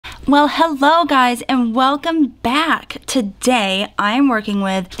Well, hello guys and welcome back. Today I am working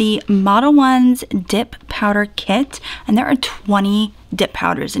with the Modelones dip powder kit, and there are 20 dip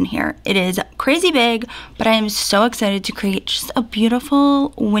powders in here. It is crazy big, but I am so excited to create just a beautiful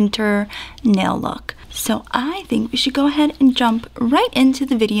winter nail look. So I think we should go ahead and jump right into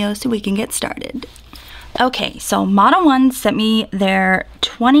the video so we can get started. Okay, so Modelones sent me their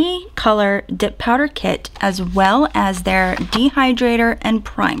 20 color dip powder kit as well as their dehydrator and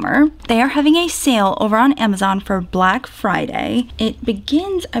primer. They are having a sale over on Amazon for Black Friday. It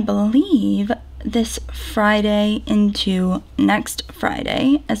begins, I believe, this Friday into next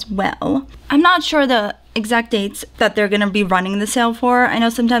Friday as well. I'm not sure the exact dates that they're gonna be running the sale for. I know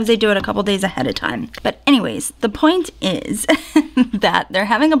sometimes they do it a couple days ahead of time. But anyways, the point is that they're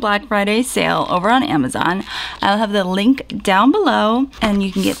having a Black Friday sale over on Amazon. I'll have the link down below and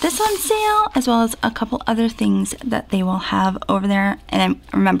you can get this on sale as well as a couple other things that they will have over there. And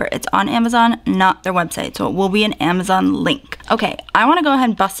remember, it's on Amazon, not their website. So it will be an Amazon link. Okay, I wanna go ahead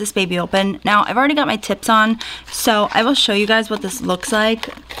and bust this baby open. Now, I've already got my tips on, so I will show you guys what this looks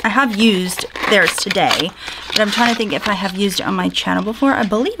like. I have used theirs today, but I'm trying to think if I have used it on my channel before. I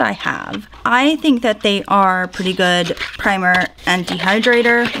believe I have. I think that they are pretty good primer and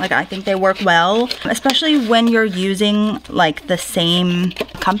dehydrator. Like, I think they work well, especially when you're using like the same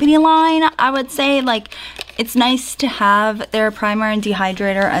company line. I would say like it's nice to have their primer and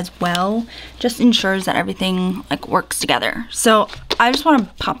dehydrator as well. Just ensures that everything like works together. So I just want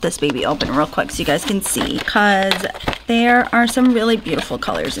to pop this baby open real quick so you guys can see, because there are some really beautiful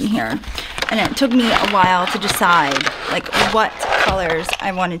colors in here. And it took me a while to decide like what colors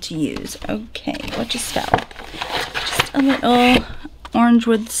I wanted to use. Okay, what just fell? Just a little orange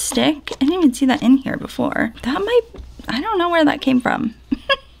wood stick. I didn't even see that in here before. That might, I don't know where that came from.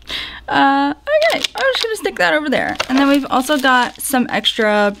 Okay, I'm just gonna stick that over there. And then we've also got some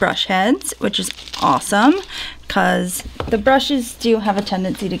extra brush heads, which is awesome because the brushes do have a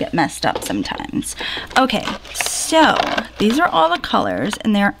tendency to get messed up sometimes. Okay, so these are all the colors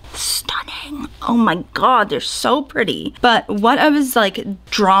and they're stunning. Oh my god, they're so pretty. But what I was like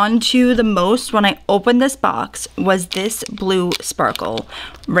drawn to the most when I opened this box was this blue sparkle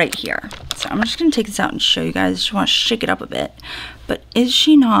right here. So I'm just gonna take this out and show you guys. I just want to shake it up a bit. But is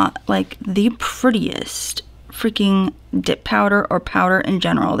she not like the prettiest freaking dip powder or powder in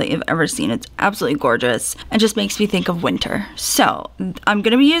general that you've ever seen? It's absolutely gorgeous and just makes me think of winter. So I'm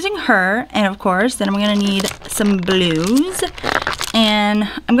gonna be using her, and of course then I'm gonna need some blues, and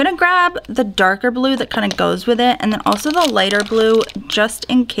I'm gonna grab the darker blue that kind of goes with it, and then also the lighter blue just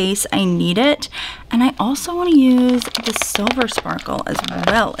in case I need it. And I also want to use the silver sparkle as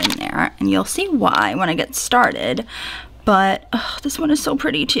well in there, and you'll see why when I get started. But this one is so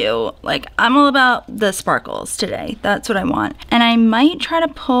pretty too. Like, I'm all about the sparkles today. That's what I want. And I might try to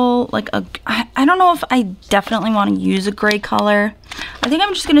pull like a, I don't know if I definitely want to use a gray color. I think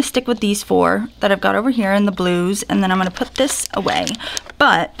I'm just gonna stick with these four that I've got over here in the blues, and then I'm gonna put this away.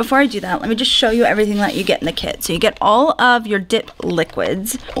 But before I do that, let me just show you everything that you get in the kit. So you get all of your dip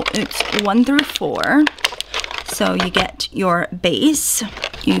liquids. It's 1 through 4. So you get your base,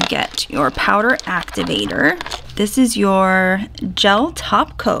 you get your powder activator. This is your gel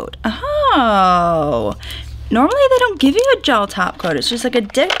top coat. Oh, normally they don't give you a gel top coat. It's just like a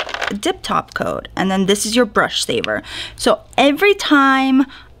dip top coat. And then this is your brush saver. So every time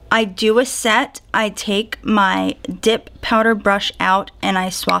I do a set, I take my dip powder brush out and I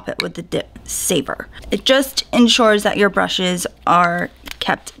swap it with the dip saver. It just ensures that your brushes are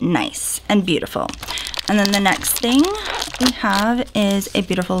kept nice and beautiful. And then the next thing we have is a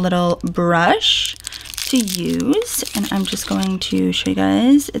beautiful little brush to use, and I'm just going to show you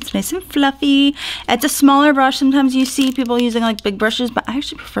guys. It's nice and fluffy. It's a smaller brush. Sometimes you see people using like big brushes, but I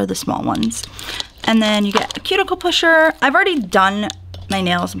actually prefer the small ones. And then you get a cuticle pusher. I've already done my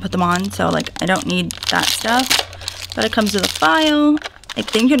nails and put them on, so like I don't need that stuff, but it comes with a file, I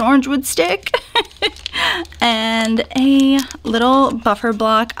think an orange wood stick, and a little buffer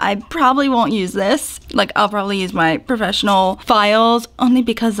block. I probably won't use this. Like, I'll probably use my professional files, only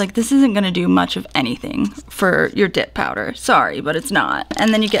because like this isn't gonna do much of anything for your dip powder. Sorry, but it's not.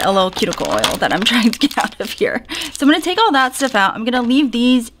 And then you get a little cuticle oil that I'm trying to get out of here. So I'm gonna take all that stuff out. I'm gonna leave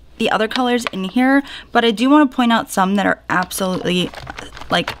the other colors in here, but I do want to point out some that are absolutely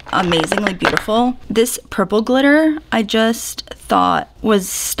like amazingly beautiful. This purple glitter I just thought was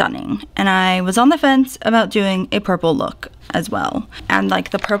stunning, and I was on the fence about doing a purple look as well. And like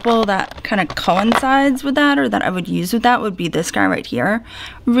the purple that kind of coincides with that, or that I would use with that, would be this guy right here.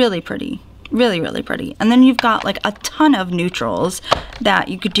 Really pretty. Really, really pretty. And then you've got like a ton of neutrals that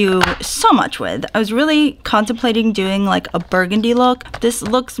you could do so much with. I was really contemplating doing like a burgundy look. This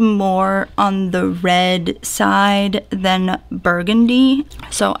looks more on the red side than burgundy,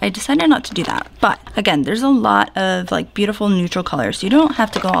 so I decided not to do that. But again, there's a lot of like beautiful neutral colors, so you don't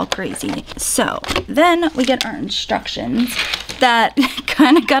have to go all crazy. So then we get our instructions that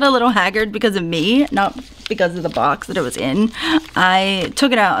kind of got a little haggard because of me, not because of the box that it was in. I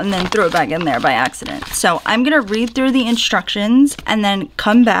took it out and then threw it back in there by accident. So I'm gonna read through the instructions and then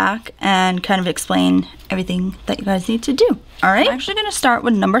come back and kind of explain everything that you guys need to do. All right, I'm actually gonna start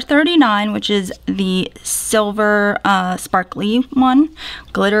with number 39, which is the silver sparkly one.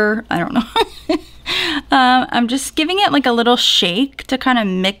 Glitter, I don't know. I'm just giving it like a little shake to kind of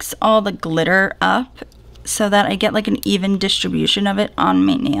mix all the glitter up so that I get like an even distribution of it on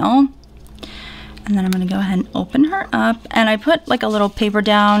my nail. And then I'm gonna go ahead and open her up, and I put like a little paper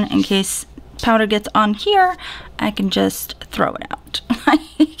down in case powder gets on here. I can just throw it out.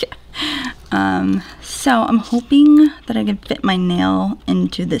 So I'm hoping that I can fit my nail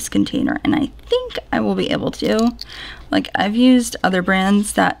into this container, and I think I will be able to. Like, I've used other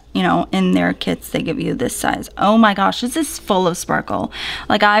brands that, you know, in their kits they give you this size. Oh my gosh, this is full of sparkle.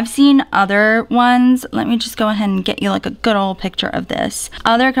 Like, I've seen other ones. Let me just go ahead and get you like a good old picture of this.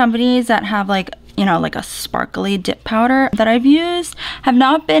 Other companies that have like, you know, like a sparkly dip powder that I've used have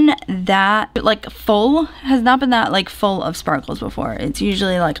not been that like full, has not been that like full of sparkles before. It's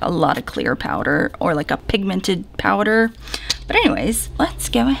usually like a lot of clear powder or like a pigmented powder. But anyways, let's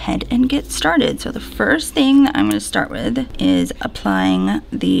go ahead and get started. So the first thing that I'm going to start with is applying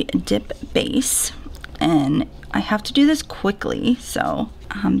the dip base, and I have to do this quickly. So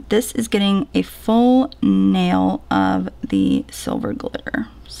this is getting a full nail of the silver glitter.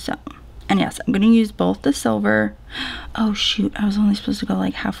 So, and yes, I'm going to use both the silver. Oh shoot, I was only supposed to go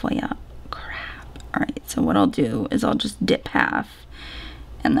like halfway up. Crap. Alright, so what I'll do is I'll just dip half,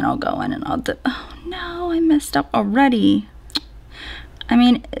 and then I'll go in and I'll dip. Oh no, I messed up already. I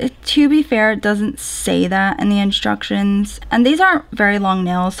mean, to be fair, it doesn't say that in the instructions. And these aren't very long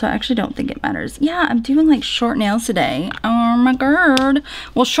nails, so I actually don't think it matters. Yeah, I'm doing like short nails today. Oh my god.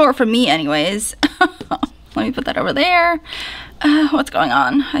 Well, short for me anyways. Let me put that over there. What's going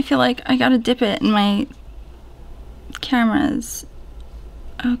on? I feel like I gotta dip it in my cameras.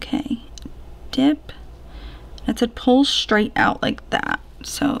 Okay. Dip. It said pull straight out like that.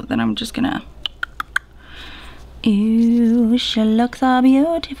 So then I'm just gonna... Ooh, she looks so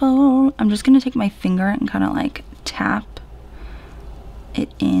beautiful. I'm just gonna take my finger and kind of like tap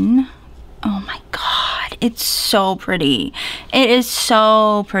it in. Oh my god, it's so pretty. It is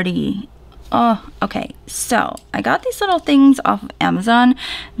so pretty. Oh, okay, so I got these little things off of Amazon.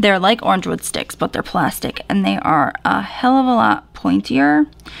 They're like orange wood sticks, but they're plastic, and they are a hell of a lot pointier.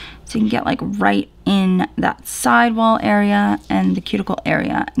 So you can get like right in that sidewall area and the cuticle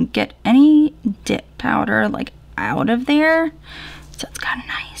area and get any dip powder like out of there. So it's kind of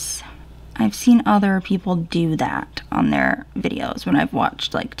nice. I've seen other people do that on their videos when I've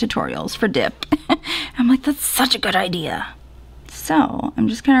watched like tutorials for dip. I'm like, that's such a good idea. So I'm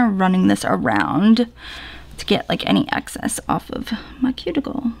just kind of running this around to get like any excess off of my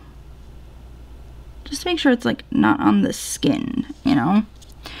cuticle. Just make sure it's like not on the skin, you know?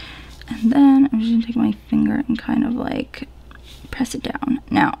 And then I'm just gonna take my finger and kind of like press it down.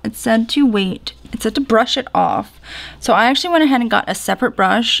 Now, it said to wait, it said to brush it off. So I actually went ahead and got a separate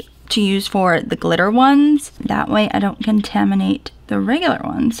brush to use for the glitter ones. That way I don't contaminate the regular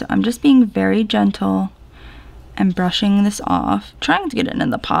ones. So I'm just being very gentle and brushing this off, trying to get it in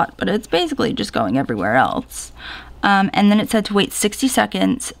the pot, but it's basically just going everywhere else. And then it said to wait 60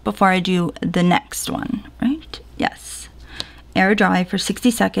 seconds before I do the next one, right? Yes. Air dry for 60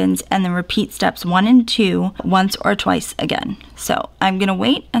 seconds and then repeat steps 1 and 2 once or twice again. So I'm gonna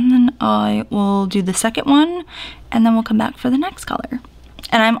wait, and then I will do the second one, and then we'll come back for the next color.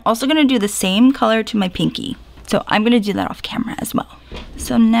 And I'm also gonna do the same color to my pinky. So I'm gonna do that off camera as well.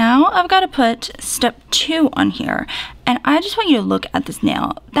 So now I've gotta put step 2 on here, and I just want you to look at this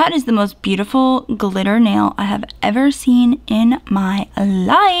nail. That is the most beautiful glitter nail I have ever seen in my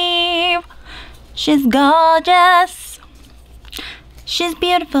life. She's gorgeous. She's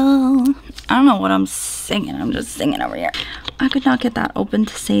beautiful. I don't know what I'm singing. I'm just singing over here. I could not get that open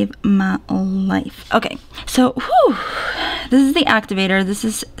to save my life. Okay, so whew, this is the activator. This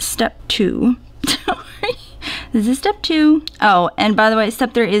is step 2. This is step 2. Oh, and by the way,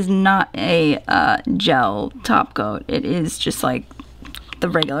 step 3 is not a gel top coat. It is just like the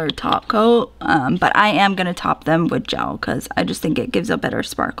regular top coat, but I am gonna top them with gel because I just think it gives a better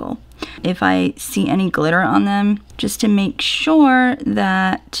sparkle. If I see any glitter on them, just to make sure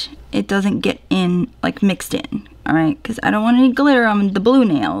that it doesn't get in, like mixed in, all right? Because I don't want any glitter on the blue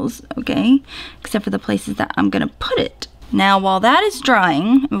nails, okay? Except for the places that I'm gonna put it. Now, while that is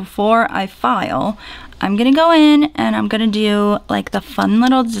drying, before I file, I'm gonna go in and I'm gonna do like the fun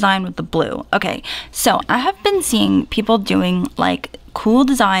little design with the blue. Okay, so I have been seeing people doing like cool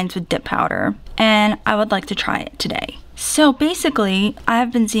designs with dip powder, and I would like to try it today. So basically,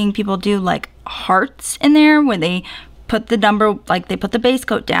 I've been seeing people do like hearts in there where they put the number, like they put the base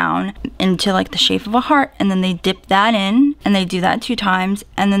coat down into like the shape of a heart, and then they dip that in, and they do that 2 times,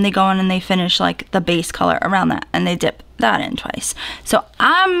 and then they go in and they finish like the base color around that, and they dip that in twice. So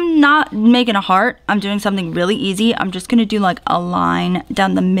I'm not making a heart, I'm doing something really easy. I'm just gonna do like a line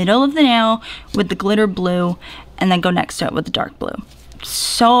down the middle of the nail with the glitter blue, and then go next to it with the dark blue.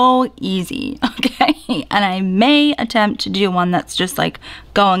 So easy, okay? And I may attempt to do one that's just like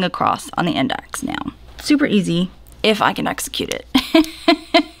going across on the index now. Super easy if I can execute it.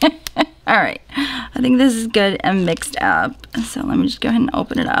 All right, I think this is good and mixed up. So let me just go ahead and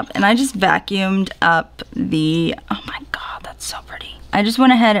open it up. And I just vacuumed up the, oh my God, that's so pretty. I just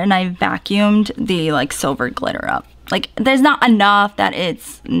went ahead and I vacuumed the like silver glitter up. Like there's not enough that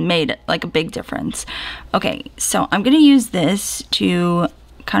it's made like a big difference. Okay, so I'm gonna use this to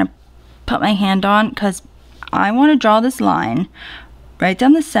kind of put my hand on, because I wanna draw this line right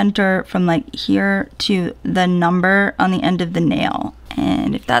down the center from like here to the number on the end of the nail.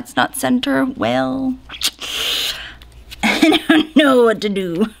 And if that's not center, well, I don't know what to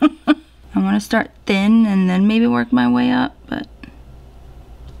do. I want to start thin and then maybe work my way up, but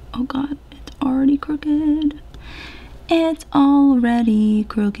oh God, it's already crooked. It's already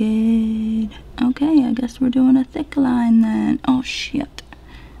crooked. Okay, I guess we're doing a thick line then. Oh shit,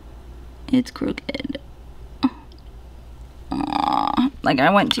 it's crooked. Like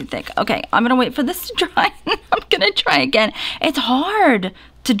I went too thick. Okay, I'm gonna wait for this to dry. I'm gonna try again. It's hard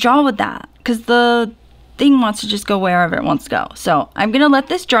to draw with that because the thing wants to just go wherever it wants to go. So I'm gonna let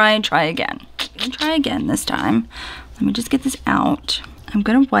this dry and try again. Try again this time. Let me just get this out. I'm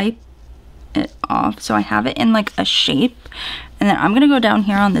gonna wipe it off so I have it in like a shape, and then I'm gonna go down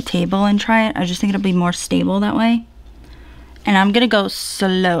here on the table and try it. I just think it'll be more stable that way. And I'm gonna go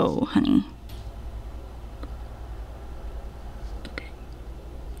slow, honey.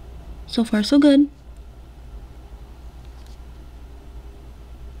 So far, so good.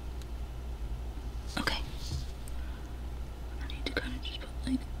 Okay. I need to kind of just put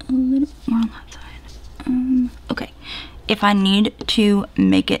like a little more on that side. Okay. If I need to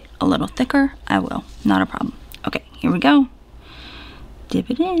make it a little thicker, I will. Not a problem. Okay, here we go. Dip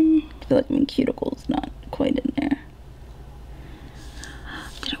it in. I feel like my cuticle's not quite in there.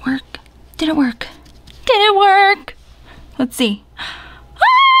 Did it work? Did it work? Did it work? Let's see.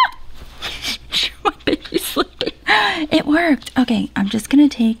 My baby's sleeping. It worked. Okay, I'm just gonna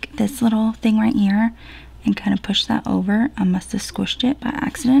take this little thing right here and kind of push that over. I must have squished it by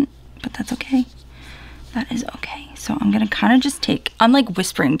accident, but that's okay. That is okay. So I'm gonna kind of just take, I'm like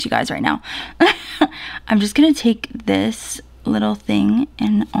whispering to you guys right now. I'm just gonna take this little thing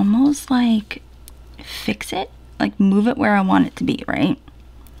and almost like fix it, like move it where I want it to be, right?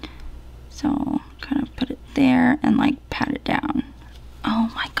 So kind of put it there and like pat it down.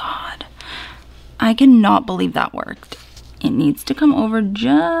 Oh my God. I cannot believe that worked. It needs to come over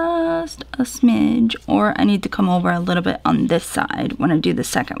just a smidge, or I need to come over a little bit on this side when I do the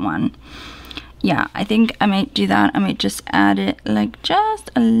second one. Yeah, I think I might do that. I might just add it like just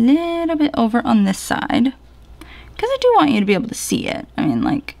a little bit over on this side, because I do want you to be able to see it. I mean,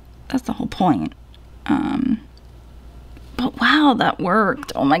 like, that's the whole point. But wow, that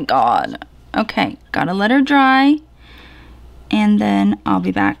worked. Oh my God. Okay, gotta let her dry. And then I'll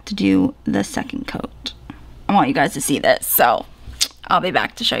be back to do the second coat. I want you guys to see this, so I'll be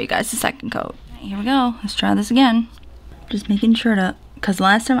back to show you guys the second coat. Here we go, let's try this again. Just making sure to, because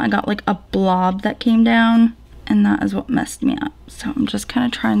last time I got like a blob that came down, and that is what messed me up. So I'm just kind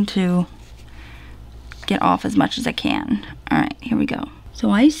of trying to get off as much as I can. All right, here we go. So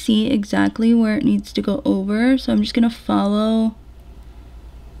I see exactly where it needs to go over, so I'm just gonna follow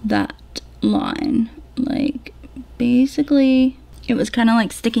that line. Like, basically, it was kind of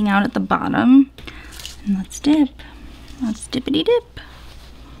like sticking out at the bottom. And let's dip. Let's dippity dip.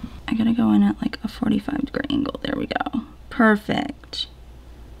 I gotta go in at like a 45-degree angle. There we go. Perfect.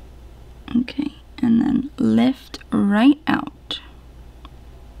 Okay, and then lift right out.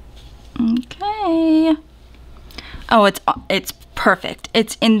 Okay. Oh, it's perfect.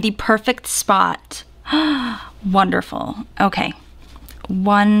 It's in the perfect spot. Wonderful. Okay.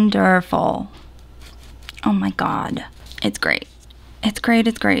 Wonderful. Oh my God. It's great. It's great.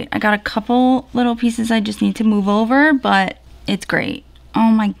 It's great. I got a couple little pieces I just need to move over, but it's great.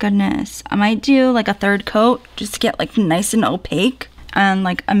 Oh my goodness. I might do like a third coat just to get like nice and opaque. And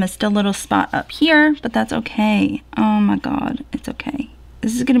like I missed a little spot up here, but that's okay. Oh my god, it's okay.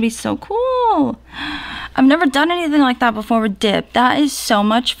 This is gonna be so cool. I've never done anything like that before with dip. That is so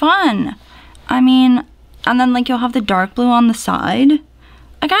much fun. I mean, and then like you'll have the dark blue on the side.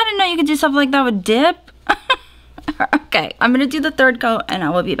 Like I didn't know you could do stuff like that with dip. Okay, I'm gonna do the third coat and I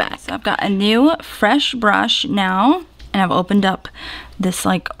will be back. So I've got a new fresh brush now, and I've opened up this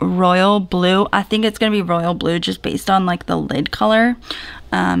like royal blue. I think it's gonna be royal blue just based on like the lid color.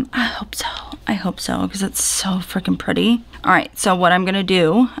 I hope so. I hope so, because it's so freaking pretty. All right, so what I'm gonna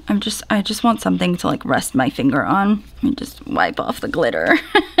do, I just want something to like rest my finger on. Let me just wipe off the glitter.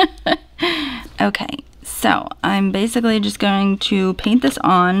 Okay, so I'm basically just going to paint this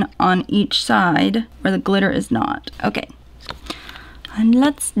on each side where the glitter is not. Okay, and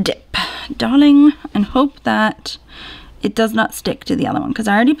let's dip, darling, and hope that it does not stick to the other one, because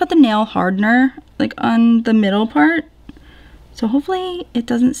I already put the nail hardener like on the middle part, so hopefully it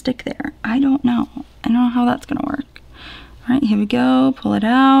doesn't stick there. I don't know how that's gonna work. All right, here we go, pull it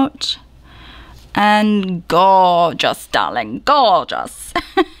out, and gorgeous, darling, gorgeous.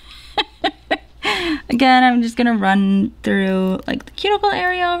 Again, I'm just gonna run through like the cuticle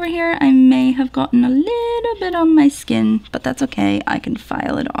area over here. I may have gotten a little bit on my skin, but that's okay, I can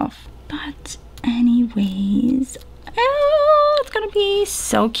file it off. But anyways, oh, it's gonna be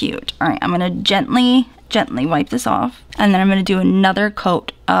so cute. All right, I'm gonna gently wipe this off, and then I'm gonna do another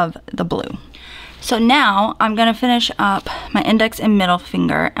coat of the blue. So now I'm gonna finish up my index and middle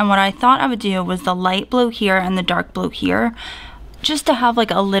finger, and what I thought I would do was the light blue here and the dark blue here, just to have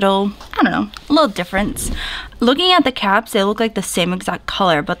like a little, I don't know, a little difference. Looking at the caps, they look like the same exact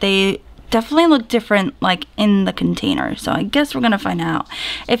color, but they definitely look different like in the container. So I guess we're gonna find out.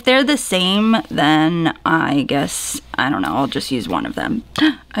 If they're the same, then I guess, I don't know, I'll just use one of them.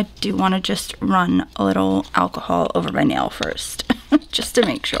 I do wanna just run a little alcohol over my nail first, just to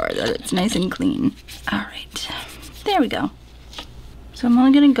make sure that it's nice and clean. All right, there we go. So I'm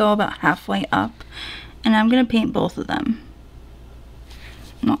only gonna go about halfway up, and I'm gonna paint both of them.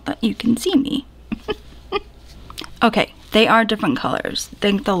 Not that you can see me. Okay, they are different colors,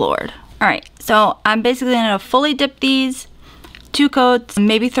 thank the Lord. All right, so I'm basically gonna fully dip these, 2 coats,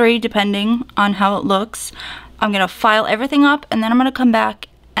 maybe 3 depending on how it looks. I'm gonna file everything up, and then I'm gonna come back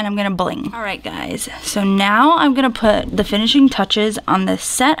and I'm gonna bling. All right guys, so now I'm gonna put the finishing touches on this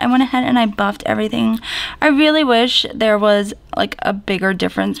set. I went ahead and I buffed everything. I really wish there was like a bigger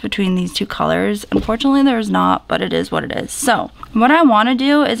difference between these 2 colors. Unfortunately there's not, but it is what it is. So what I want to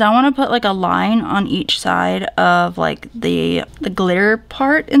do is I want to put like a line on each side of like the glitter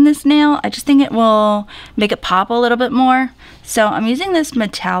part in this nail. I just think it will make it pop a little bit more. So I'm using this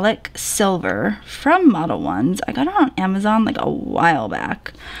metallic silver from Modelones. I got it on Amazon like a while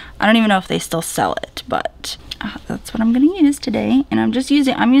back. I don't even know if they still sell it, but that's what I'm gonna use today. And I'm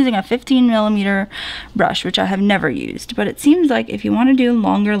using a 15mm brush, which I have never used, but it seems like if you want to do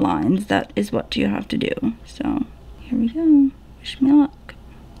longer lines, that is what you have to do. So here we go. Wish me luck.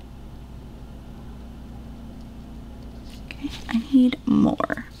 Okay, I need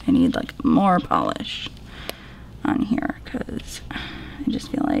more. I need like more polish on here because I just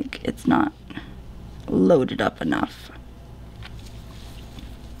feel like it's not loaded up enough.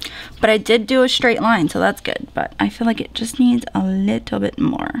 But I did do a straight line, so that's good, but I feel like it just needs a little bit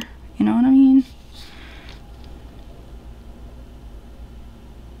more. You know what I mean?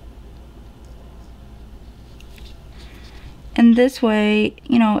 And this way,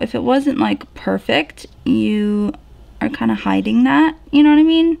 you know, if it wasn't like perfect, you are kind of hiding that, you know what I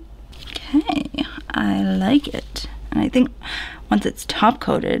mean? Okay, I like it. And I think once it's top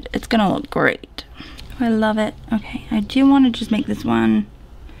coated, it's gonna look great. I love it. Okay, I do want to just make this one,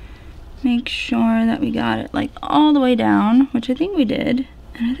 make sure that we got it like all the way down, which I think we did.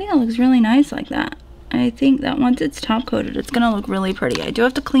 And I think it looks really nice like that. I think that once it's top coated, it's gonna look really pretty. I do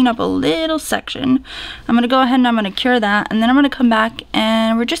have to clean up a little section. I'm gonna go ahead and I'm gonna cure that, and then I'm gonna come back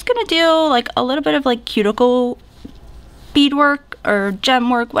and we're just gonna do like a little bit of like cuticle beadwork or gem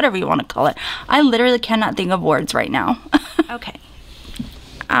work, whatever you want to call it. I literally cannot think of words right now. Okay,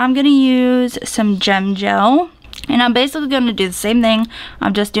 I'm gonna use some gem gel, and I'm basically gonna do the same thing.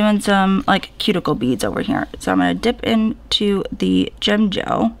 I'm just doing some like cuticle beads over here. So I'm gonna dip into the gem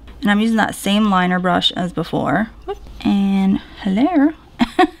gel, and I'm using that same liner brush as before. And hello.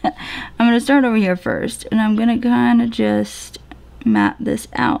 I'm gonna start over here first, and I'm gonna kind of just mat this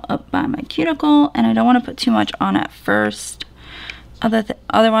out up by my cuticle, and I don't want to put too much on at first.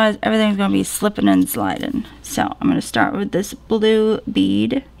 Otherwise everything's gonna be slipping and sliding. So I'm gonna start with this blue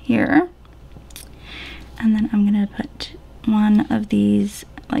bead here, and then I'm gonna put one of these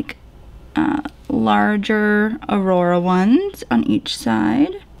like larger Aurora ones on each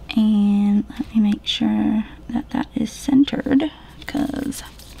side. And let me make sure that that is centered, because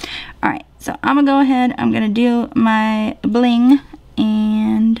alright, so I'm gonna go ahead, I'm gonna do my bling,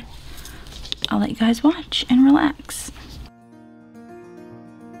 and I'll let you guys watch and relax.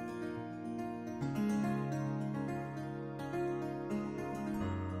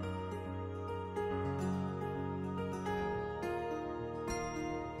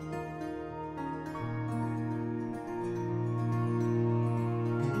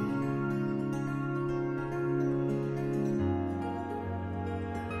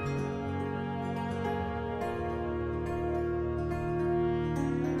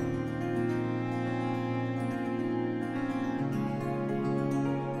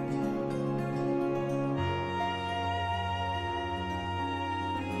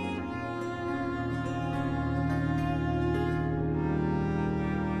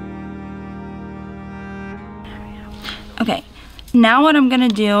 Okay, now what I'm gonna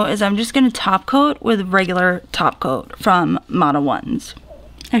do is I'm just gonna top coat with regular top coat from Modelones.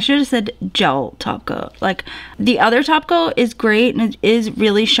 I should have said gel top coat. Like, the other top coat is great and it is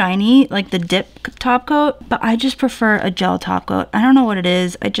really shiny, like the dip top coat, but I just prefer a gel top coat. I don't know what it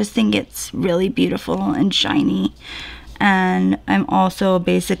is, I just think it's really beautiful and shiny. And I'm also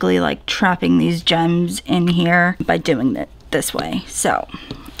basically like trapping these gems in here by doing it this way. So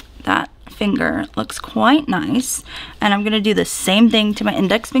that finger looks quite nice, and I'm gonna do the same thing to my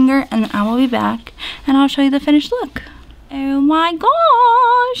index finger, and then I will be back and I'll show you the finished look. Oh my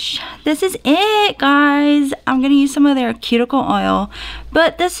gosh, this is it, guys. I'm gonna use some of their cuticle oil,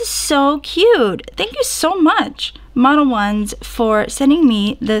 but this is so cute. Thank you so much, Modelones, for sending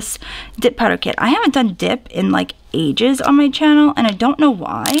me this dip powder kit. I haven't done dip in like ages on my channel, and I don't know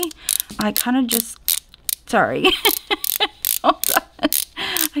why. I kind of just, sorry. Hold on.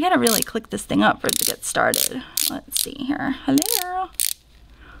 I gotta really click this thing up for it to get started. Let's see here. Hello.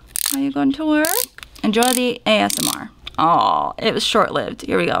 Are you going to work? Enjoy the ASMR. Oh, it was short-lived.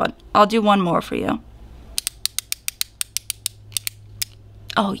 Here we go. I'll do one more for you.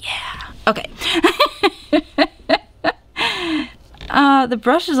 Oh, yeah. Okay. The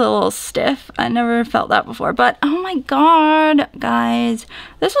brush is a little stiff. I never felt that before, but oh my god, guys,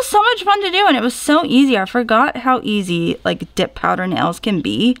 this was so much fun to do, and it was so easy. I forgot how easy like dip powder nails can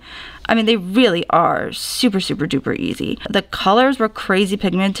be. I mean, they really are super duper easy. The colors were crazy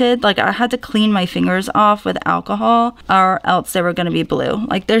pigmented. Like, I had to clean my fingers off with alcohol or else they were gonna be blue.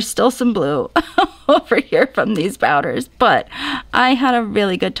 Like, there's still some blue over here from these powders, but I had a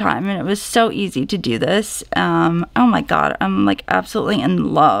really good time, and it was so easy to do this. Oh my god, I'm like absolutely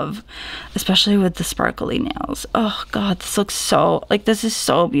in love, especially with the sparkly nails. Oh god, this looks so, like, this is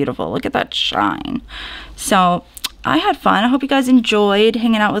so beautiful. Look at that shine. So I had fun. I hope you guys enjoyed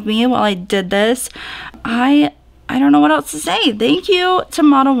hanging out with me while I did this. I don't know what else to say. Thank you to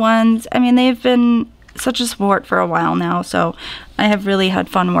Modelones. I mean, they've been such a support for a while now, so I have really had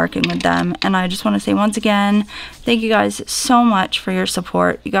fun working with them. And I just want to say once again, thank you guys so much for your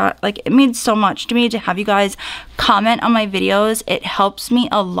support. You got, like, it means so much to me to have you guys comment on my videos. It helps me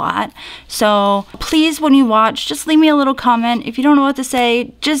a lot. So please, when you watch, just leave me a little comment. If you don't know what to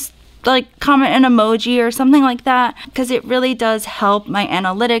say, just like comment an emoji or something like that, because it really does help my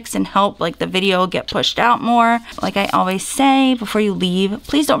analytics and help like the video get pushed out more. Like I always say before you leave,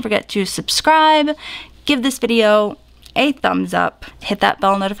 please don't forget to subscribe, give this video a thumbs up, hit that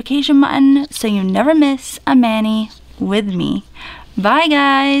bell notification button so you never miss a mani with me. Bye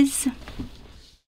guys.